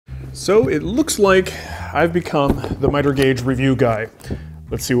So it looks like I've become the miter gauge review guy.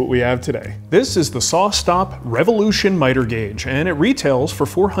 Let's see what we have today. This is the Sawstop Revolution Miter Gauge, and it retails for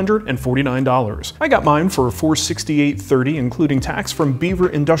 $449. I got mine for $468.30, including tax from Beaver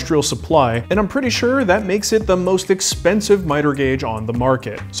Industrial Supply, and I'm pretty sure that makes it the most expensive miter gauge on the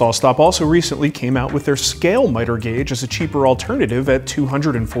market. Sawstop also recently came out with their scale miter gauge as a cheaper alternative at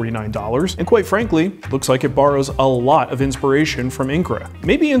 $249, and quite frankly, looks like it borrows a lot of inspiration from Incra.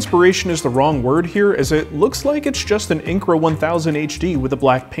 Maybe inspiration is the wrong word here, as it looks like it's just an Incra 1000 HD with a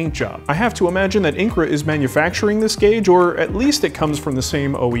black paint job. I have to imagine that Incra is manufacturing this gauge, or at least it comes from the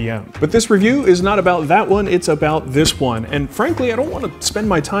same OEM. But this review is not about that one, it's about this one. And frankly, I don't want to spend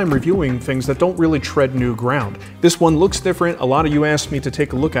my time reviewing things that don't really tread new ground. This one looks different. A lot of you asked me to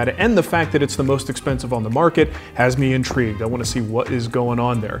take a look at it, and the fact that it's the most expensive on the market has me intrigued. I want to see what is going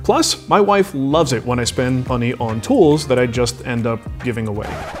on there. Plus, my wife loves it when I spend money on tools that I just end up giving away.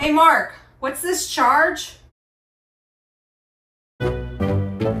 Hey Mark, what's this charge?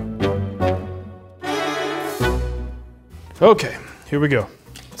 Okay, here we go.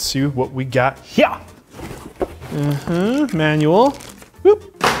 Let's see what we got here. Manual.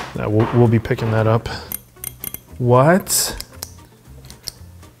 Whoop. Now we'll be picking that up. What?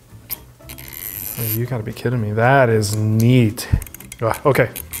 Oh, you gotta be kidding me. That is neat.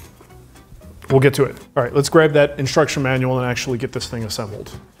 Okay, we'll get to it. All right, let's grab that instruction manual and actually get this thing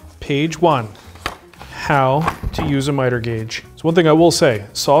assembled. Page 1, how to use a miter gauge. So one thing I will say,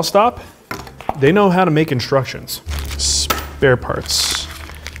 Sawstop, they know how to make instructions. Spare parts,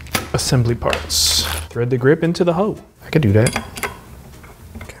 assembly parts. Thread the grip into the hoe. I could do that.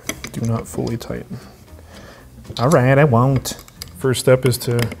 Okay. Do not fully tighten. All right, I won't. First step is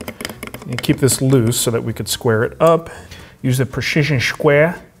to keep this loose so that we could square it up. Use the precision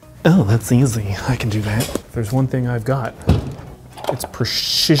square. Oh, that's easy. I can do that. If there's one thing I've got, it's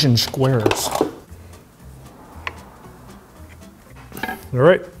precision squares. All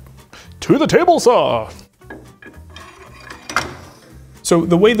right, to the table saw. So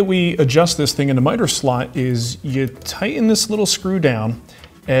the way that we adjust this thing in the miter slot is you tighten this little screw down,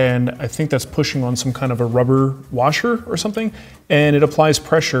 and I think that's pushing on some kind of a rubber washer or something, and it applies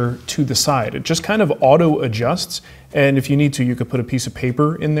pressure to the side. It just kind of auto adjusts, and if you need to, you could put a piece of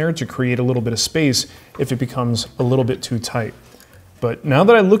paper in there to create a little bit of space if it becomes a little bit too tight. But now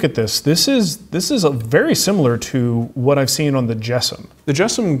that I look at this, this is very similar to what I've seen on the Jessam. The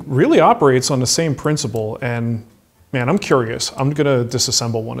Jessam really operates on the same principle, and man, I'm curious. I'm gonna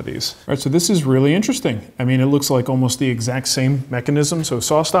disassemble one of these. All right, so this is really interesting. I mean, it looks like almost the exact same mechanism. So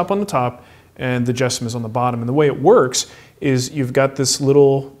Sawstop on the top and the Jessam is on the bottom. And the way it works is you've got this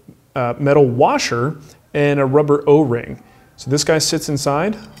little metal washer and a rubber O-ring. So this guy sits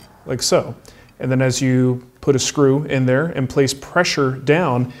inside like so. And then as you put a screw in there and place pressure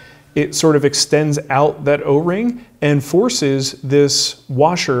down, it sort of extends out that O-ring and forces this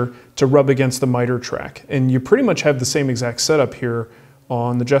washer to rub against the miter track. And you pretty much have the same exact setup here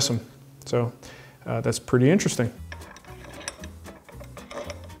on the Jessam. So that's pretty interesting.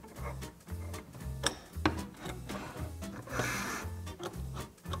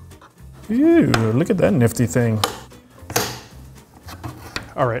 Ew, look at that nifty thing.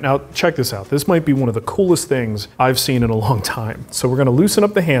 All right, now check this out. This might be one of the coolest things I've seen in a long time. So we're gonna loosen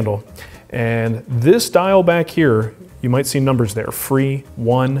up the handle, and this dial back here, you might see numbers there, free,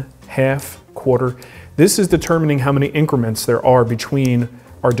 1, half, quarter. This is determining how many increments there are between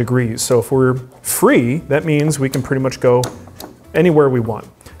our degrees. So if we're free, that means we can pretty much go anywhere we want.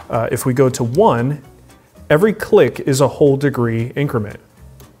 If we go to 1, every click is a whole degree increment.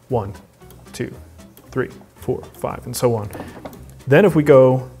 1, 2, 3, 4, 5, and so on. Then if we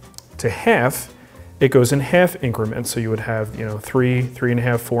go to half, it goes in half increments. So you would have, 3,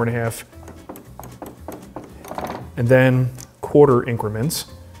 3.5, 4.5, and then quarter increments.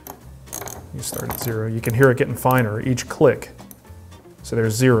 You start at 0. You can hear it getting finer each click. So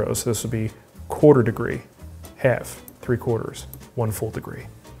there's 0. So this would be quarter degree, half, 3/4, 1 full degree.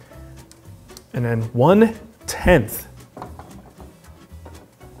 And then 1/10.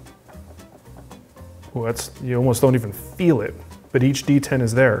 Well, you almost don't even feel it, but each D10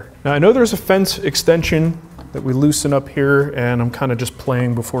 is there. Now I know there's a fence extension that we loosen up here, and I'm kind of just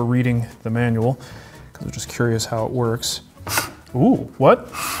playing before reading the manual because I'm just curious how it works. Ooh,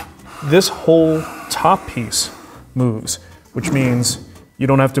 what? This whole top piece moves, which means you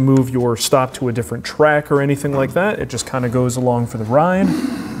don't have to move your stop to a different track or anything like that. It just kind of goes along for the ride.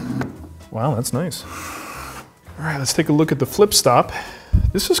 Wow, that's nice. All right, let's take a look at the flip stop.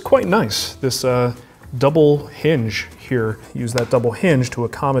 This is quite nice. This double hinge here. Use that double hinge to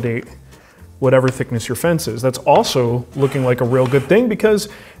accommodate whatever thickness your fence is. That's also looking like a real good thing because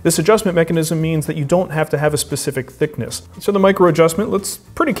this adjustment mechanism means that you don't have to have a specific thickness. So the micro adjustment looks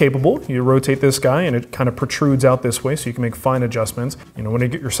pretty capable. You rotate this guy and it kind of protrudes out this way so you can make fine adjustments. You know, when you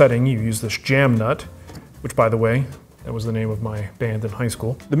get your setting, you use this jam nut, which, by the way, that was the name of my band in high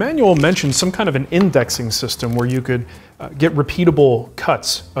school. The manual mentions some kind of an indexing system where you could get repeatable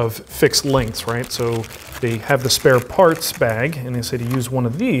cuts of fixed lengths, right? So they have the spare parts bag and they say to use one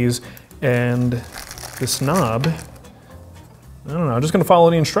of these, and this knob, I don't know, I'm just gonna follow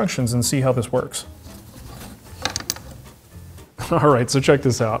the instructions and see how this works. All right, so check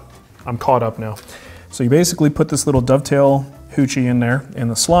this out. I'm caught up now. So you basically put this little dovetail hoochie in there in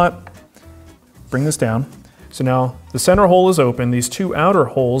the slot, bring this down. So now the center hole is open. These two outer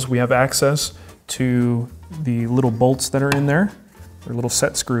holes, we have access to the little bolts that are in there. They're little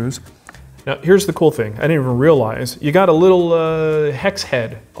set screws. Now here's the cool thing. I didn't even realize. You got a little hex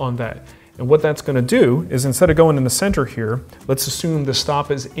head on that. And what that's gonna do is instead of going in the center here, let's assume the stop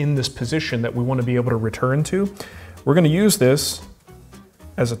is in this position that we wanna be able to return to. We're gonna use this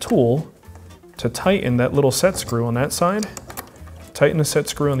as a tool to tighten that little set screw on that side, tighten the set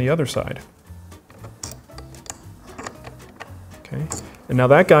screw on the other side. Okay. And now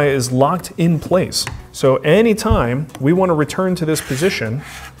that guy is locked in place. So anytime we want to return to this position,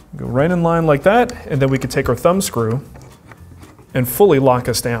 go right in line like that, and then we could take our thumb screw and fully lock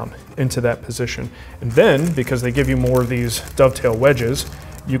us down into that position. And then, because they give you more of these dovetail wedges,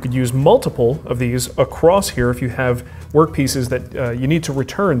 you could use multiple of these across here if you have work pieces that you need to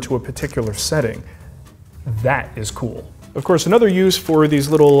return to a particular setting. That is cool. Of course, another use for these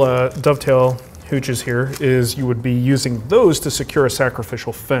little dovetail hooches here is you would be using those to secure a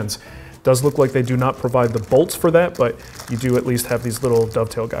sacrificial fence. Does look like they do not provide the bolts for that, but you do at least have these little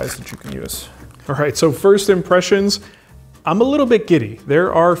dovetail guys that you can use. All right, so first impressions, I'm a little bit giddy.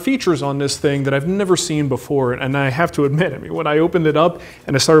 There are features on this thing that I've never seen before, and I have to admit, I mean, when I opened it up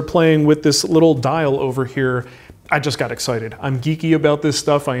and I started playing with this little dial over here, I just got excited. I'm geeky about this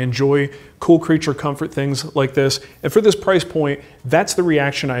stuff. I enjoy cool creature comfort things like this. And for this price point, that's the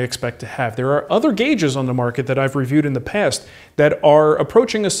reaction I expect to have. There are other gauges on the market that I've reviewed in the past that are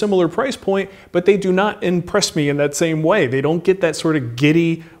approaching a similar price point, but they do not impress me in that same way. They don't get that sort of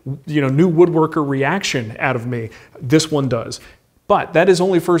giddy, you know, new woodworker reaction out of me. This one does. But that is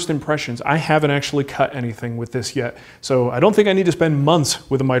only first impressions. I haven't actually cut anything with this yet. So I don't think I need to spend months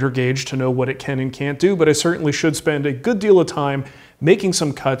with a miter gauge to know what it can and can't do, but I certainly should spend a good deal of time making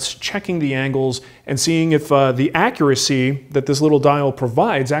some cuts, checking the angles, and seeing if the accuracy that this little dial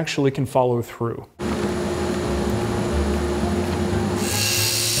provides actually can follow through.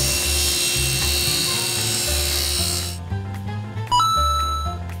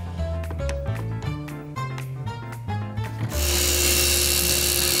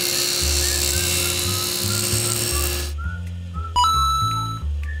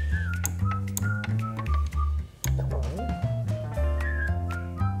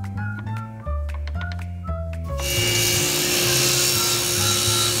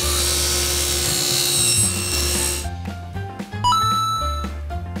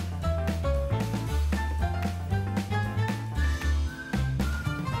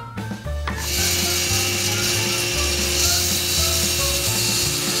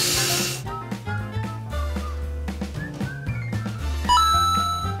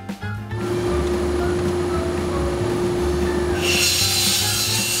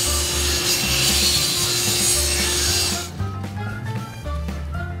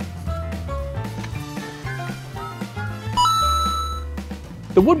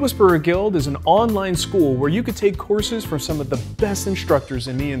 The Wood Whisperer Guild is an online school where you could take courses from some of the best instructors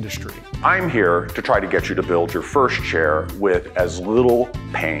in the industry. I'm here to try to get you to build your first chair with as little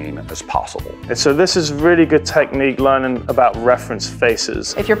pain as possible. And so this is really good technique learning about reference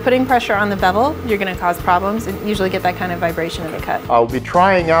faces. If you're putting pressure on the bevel, you're going to cause problems and usually get that kind of vibration in the cut. I'll be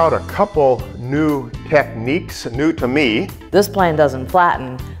trying out a couple new techniques, new to me. This plane doesn't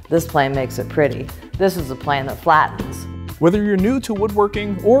flatten, this plane makes it pretty. This is a plane that flattens. Whether you're new to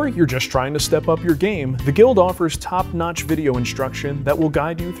woodworking or you're just trying to step up your game, the Guild offers top-notch video instruction that will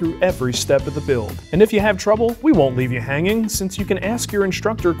guide you through every step of the build. And if you have trouble, we won't leave you hanging, since you can ask your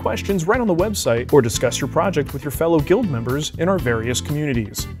instructor questions right on the website or discuss your project with your fellow Guild members in our various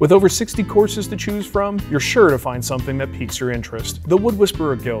communities. With over 60 courses to choose from, you're sure to find something that piques your interest. The Wood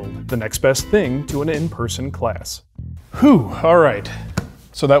Whisperer Guild, the next best thing to an in-person class. Whew, all right.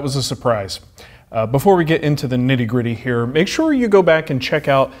 So that was a surprise. Before we get into the nitty-gritty here, make sure you go back and check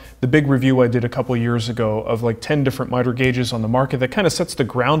out the big review I did a couple years ago of like 10 different miter gauges on the market. That kind of sets the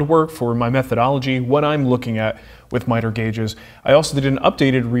groundwork for my methodology, what I'm looking at with miter gauges. I also did an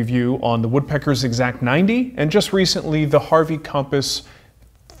updated review on the Woodpecker's Exact 90, and just recently the Harvey Compass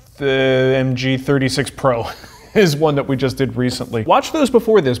MG36 Pro is one that we just did recently. Watch those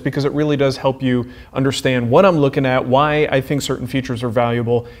before this because it really does help you understand what I'm looking at, why I think certain features are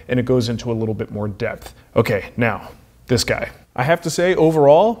valuable, and it goes into a little bit more depth. Okay, now, this guy. I have to say,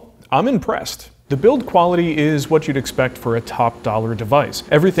 overall, I'm impressed. The build quality is what you'd expect for a top dollar device.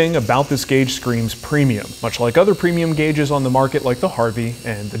 Everything about this gauge screams premium, much like other premium gauges on the market like the Harvey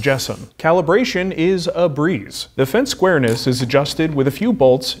and the Jessam. Calibration is a breeze. The fence squareness is adjusted with a few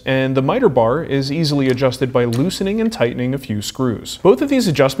bolts, and the miter bar is easily adjusted by loosening and tightening a few screws. Both of these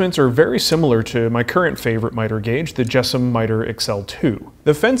adjustments are very similar to my current favorite miter gauge, the Jessam Miter XL2.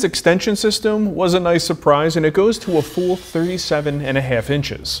 The fence extension system was a nice surprise, and it goes to a full 37.5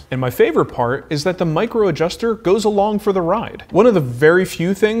 inches. And my favorite part is that the micro adjuster goes along for the ride. One of the very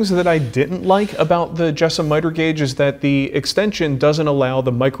few things that I didn't like about the Jessam miter gauge is that the extension doesn't allow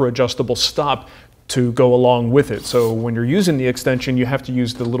the micro adjustable stop to go along with it. So when you're using the extension, you have to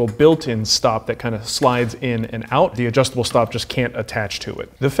use the little built-in stop that kind of slides in and out. The adjustable stop just can't attach to it.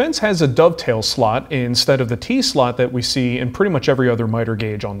 The fence has a dovetail slot instead of the T-slot that we see in pretty much every other miter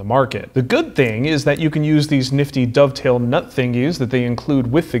gauge on the market. The good thing is that you can use these nifty dovetail nut thingies that they include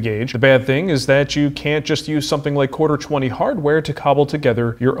with the gauge. The bad thing is that you can't just use something like 1/4-20 hardware to cobble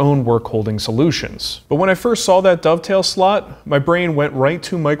together your own work holding solutions. But when I first saw that dovetail slot, my brain went right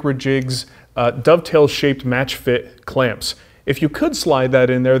to Microjig's dovetail-shaped match fit clamps. If you could slide that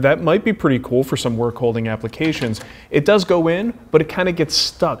in there, that might be pretty cool for some work holding applications. It does go in, but it kind of gets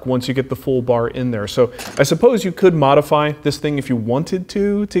stuck once you get the full bar in there. So I suppose you could modify this thing if you wanted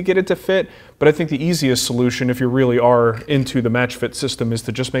to get it to fit, but I think the easiest solution, if you really are into the match fit system, is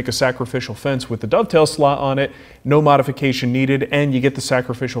to just make a sacrificial fence with the dovetail slot on it, no modification needed, and you get the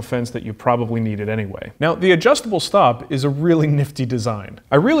sacrificial fence that you probably needed anyway. Now, the adjustable stop is a really nifty design.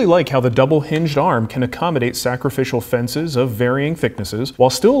 I really like how the double hinged arm can accommodate sacrificial fences of varying thicknesses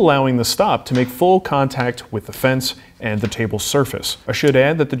while still allowing the stop to make full contact with the fence and the table's surface. I should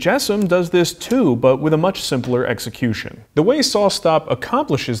add that the Jessam does this too, but with a much simpler execution. The way Sawstop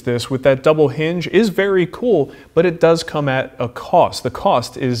accomplishes this with that double hinge is very cool, but it does come at a cost. The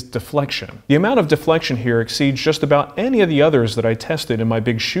cost is deflection. The amount of deflection here exceeds just about any of the others that I tested in my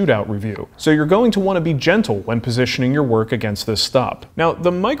big shootout review. So you're going to want to be gentle when positioning your work against this stop. Now,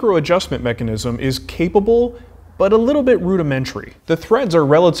 the micro adjustment mechanism is capable, but a little bit rudimentary. The threads are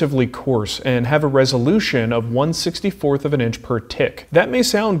relatively coarse and have a resolution of 1/64 of an inch per tick. That may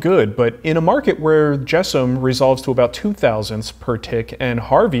sound good, but in a market where Jessam resolves to about 2/1000ths per tick and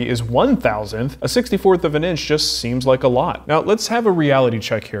Harvey is 1/1000th, a 1/64 of an inch just seems like a lot. Now let's have a reality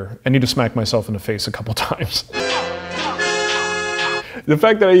check here. I need to smack myself in the face a couple times. The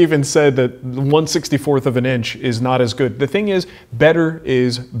fact that I even said that 1/64 of an inch is not as good. The thing is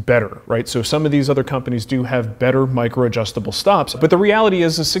better, right? So some of these other companies do have better micro adjustable stops, but the reality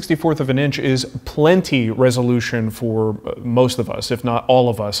is a 1/64 of an inch is plenty resolution for most of us, if not all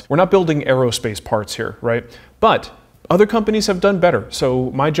of us. We're not building aerospace parts here, right? But other companies have done better.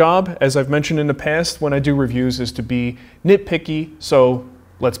 So my job, as I've mentioned in the past when I do reviews, is to be nitpicky, so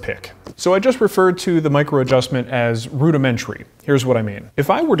let's pick. So I just referred to the micro adjustment as rudimentary. Here's what I mean. If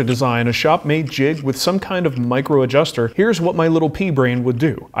I were to design a shop-made jig with some kind of micro adjuster, here's what my little pea-brain would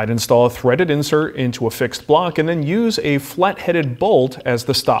do. I'd install a threaded insert into a fixed block and then use a flat-headed bolt as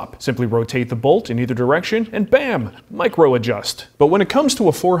the stop. Simply rotate the bolt in either direction and bam, micro adjust. But when it comes to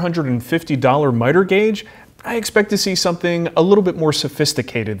a $450 miter gauge, I expect to see something a little bit more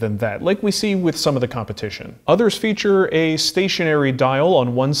sophisticated than that, like we see with some of the competition. Others feature a stationary dial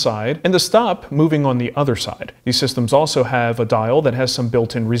on one side and the stop moving on the other side. These systems also have a dial that has some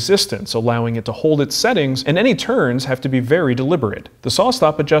built-in resistance, allowing it to hold its settings, and any turns have to be very deliberate. The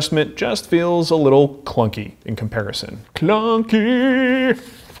Sawstop adjustment just feels a little clunky in comparison. Clunky!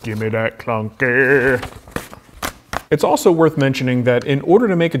 Give me that clunky! It's also worth mentioning that in order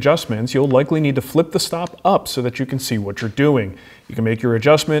to make adjustments, you'll likely need to flip the stop up so that you can see what you're doing. You can make your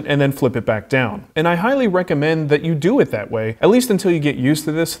adjustment and then flip it back down. And I highly recommend that you do it that way, at least until you get used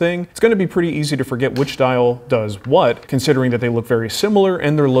to this thing. It's going to be pretty easy to forget which dial does what, considering that they look very similar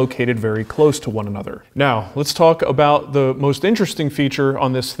and they're located very close to one another. Now, let's talk about the most interesting feature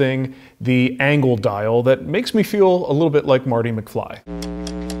on this thing, the angle dial that makes me feel a little bit like Marty McFly.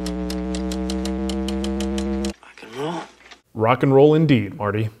 Rock and roll indeed,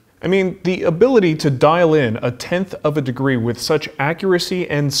 Marty. I mean, the ability to dial in 1/10 of a degree with such accuracy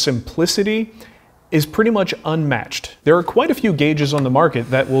and simplicity is pretty much unmatched. There are quite a few gauges on the market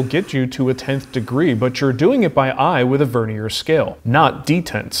that will get you to a 10th degree, but you're doing it by eye with a vernier scale, not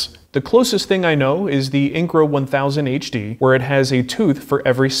detenths. The closest thing I know is the Incra 1000 HD, where it has a tooth for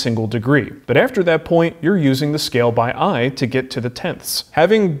every single degree. But after that point, you're using the scale by eye to get to the tenths.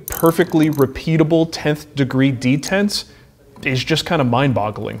 Having perfectly repeatable 10th degree detenths is just kind of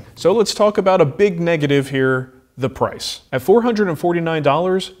mind-boggling. So let's talk about a big negative here. The price. At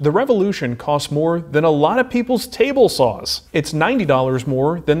 $449, the Revolution costs more than a lot of people's table saws. It's $90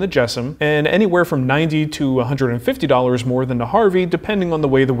 more than the Jessamine, and anywhere from $90 to $150 more than the Harvey, depending on the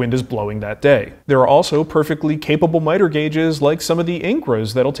way the wind is blowing that day. There are also perfectly capable miter gauges like some of the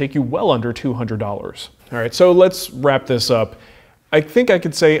Incras that'll take you well under $200. All right, so let's wrap this up. I think I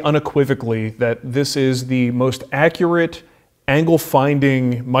could say unequivocally that this is the most accurate angle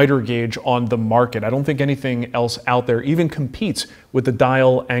finding miter gauge on the market. I don't think anything else out there even competes with the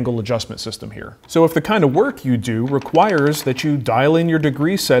dial angle adjustment system here. So if the kind of work you do requires that you dial in your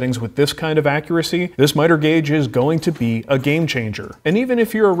degree settings with this kind of accuracy, this miter gauge is going to be a game changer. And even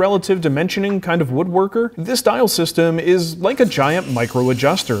if you're a relative dimensioning kind of woodworker, this dial system is like a giant micro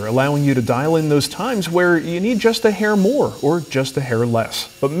adjuster, allowing you to dial in those times where you need just a hair more or just a hair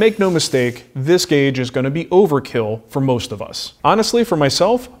less. But make no mistake, this gauge is going to be overkill for most of us. Honestly, for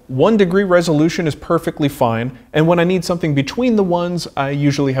myself, 1 degree resolution is perfectly fine, and when I need something between the ones, I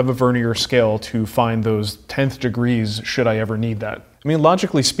usually have a vernier scale to find those 10th degrees should I ever need that. I mean,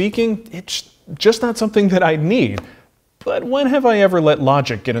 logically speaking, it's just not something that I need, but when have I ever let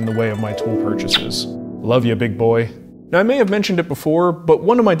logic get in the way of my tool purchases? Love you, big boy. Now, I may have mentioned it before, but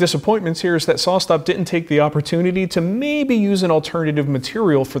one of my disappointments here is that Sawstop didn't take the opportunity to maybe use an alternative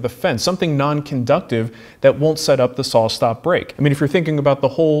material for the fence, something non-conductive that won't set up the Sawstop break. I mean, if you're thinking about the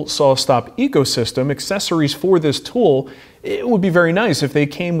whole Sawstop ecosystem, accessories for this tool, it would be very nice if they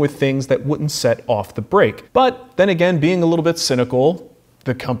came with things that wouldn't set off the break. But then again, being a little bit cynical,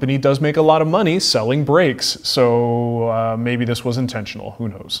 the company does make a lot of money selling brakes, so maybe this was intentional, who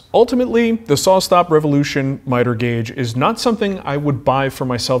knows. Ultimately, the Sawstop Revolution Miter Gauge is not something I would buy for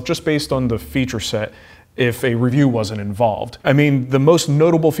myself just based on the feature set if a review wasn't involved. I mean, the most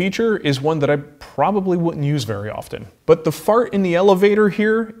notable feature is one that I probably wouldn't use very often. But the fart in the elevator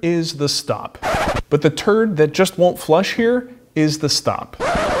here is the stop. But the turd that just won't flush here is the stop.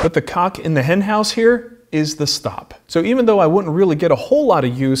 But the cock in the hen house here is the stop. So even though I wouldn't really get a whole lot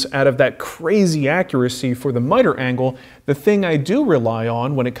of use out of that crazy accuracy for the miter angle, the thing I do rely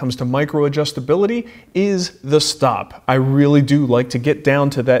on when it comes to micro adjustability is the stop. I really do like to get down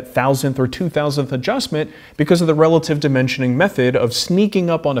to that 1000th or 2000th adjustment because of the relative dimensioning method of sneaking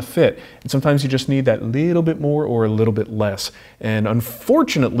up on a fit. And sometimes you just need that little bit more or a little bit less. And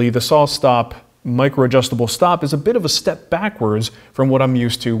unfortunately, the Sawstop micro adjustable stop is a bit of a step backwards from what I'm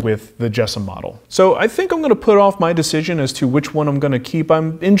used to with the Jessamine model. So I think I'm going to put off my decision as to which one I'm going to keep.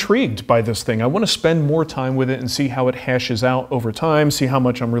 I'm intrigued by this thing. I want to spend more time with it and see how it hashes out over time, see how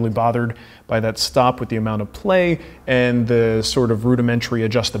much I'm really bothered by that stop with the amount of play and the sort of rudimentary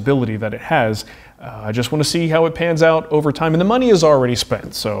adjustability that it has. I just want to see how it pans out over time, and the money is already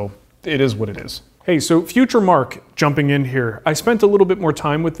spent, so it is what it is. Hey, so future Mark jumping in here. I spent a little bit more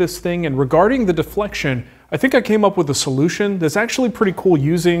time with this thing, and regarding the deflection, I think I came up with a solution that's actually pretty cool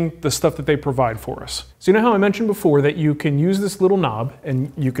using the stuff that they provide for us. So you know how I mentioned before that you can use this little knob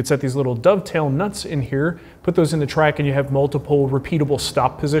and you could set these little dovetail nuts in here, put those in the track, and you have multiple repeatable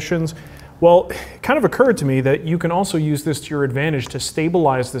stop positions. Well, it kind of occurred to me that you can also use this to your advantage to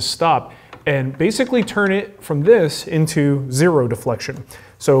stabilize this stop and basically turn it from this into zero deflection.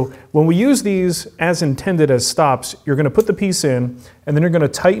 So when we use these as intended as stops, you're going to put the piece in and then you're going to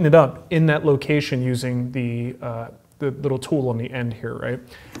tighten it up in that location using the little tool on the end here, right?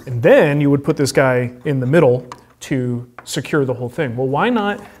 And then you would put this guy in the middle to secure the whole thing. Well, why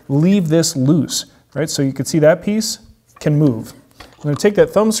not leave this loose, right? So you can see that piece can move. I'm going to take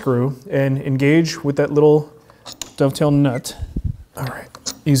that thumb screw and engage with that little dovetail nut. All right,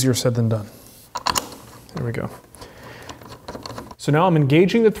 easier said than done. There we go. So now I'm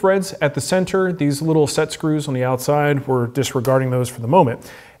engaging the threads at the center. These little set screws on the outside, we're disregarding those for the moment.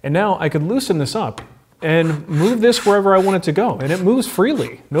 And now I could loosen this up and move this wherever I want it to go. And it moves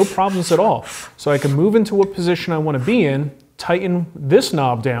freely, no problems at all. So I can move into what position I want to be in, tighten this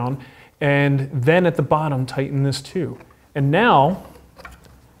knob down, and then at the bottom, tighten this too. And now,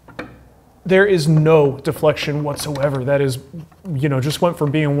 there is no deflection whatsoever. That is, you know, just went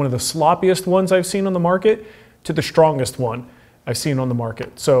from being one of the sloppiest ones I've seen on the market to the strongest one I've seen on the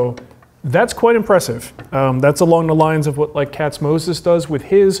market. So that's quite impressive. That's along the lines of what like Katz Moses does with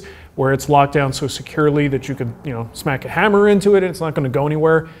his, where it's locked down so securely that you could, you know, smack a hammer into it and it's not going to go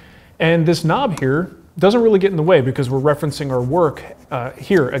anywhere. And this knob here doesn't really get in the way because we're referencing our work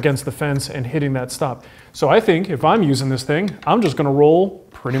here against the fence and hitting that stop. So I think if I'm using this thing, I'm just gonna roll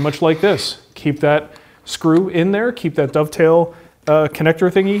pretty much like this. Keep that screw in there, keep that dovetail connector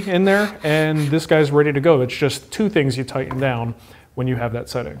thingy in there, and this guy's ready to go. It's just two things you tighten down when you have that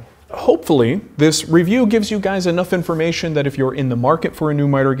setting. Hopefully, this review gives you guys enough information that if you're in the market for a new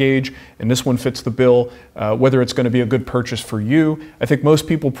miter gauge and this one fits the bill, whether it's going to be a good purchase for you. I think most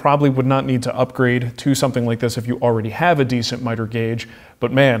people probably would not need to upgrade to something like this if you already have a decent miter gauge,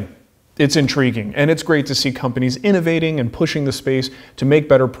 but man, it's intriguing, and it's great to see companies innovating and pushing the space to make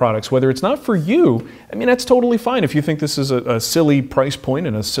better products. Whether it's not for you, I mean, that's totally fine if you think this is a silly price point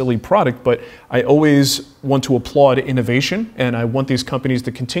and a silly product, but I always want to applaud innovation, and I want these companies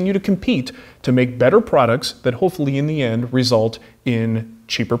to continue to compete to make better products that hopefully in the end result in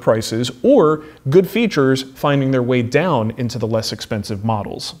cheaper prices or good features finding their way down into the less expensive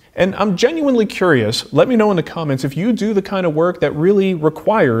models. And I'm genuinely curious, let me know in the comments if you do the kind of work that really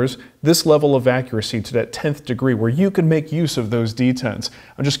requires this level of accuracy to that 10th degree where you can make use of those detents.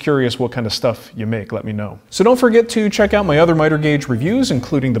 I'm just curious what kind of stuff you make, let me know. So don't forget to check out my other miter gauge reviews,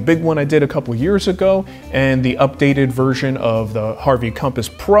 including the big one I did a couple years ago and the updated version of the Harvey Compass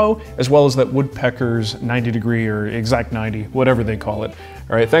Pro, as well as that Woodpecker's 90 degree or exact 90, whatever they call it.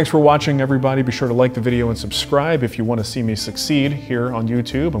 All right, thanks for watching, everybody. Be sure to like the video and subscribe if you want to see me succeed here on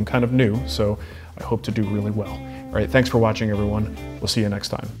YouTube. I'm kind of new, so I hope to do really well. All right, thanks for watching, everyone. We'll see you next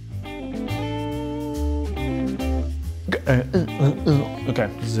time. Okay,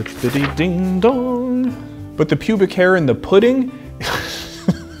 zippity ding dong. But the pubic hair in the pudding?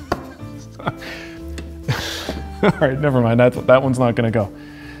 All right, never mind, that one's not gonna go.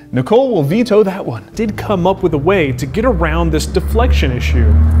 Nicole will veto that one. Did come up with a way to get around this deflection issue.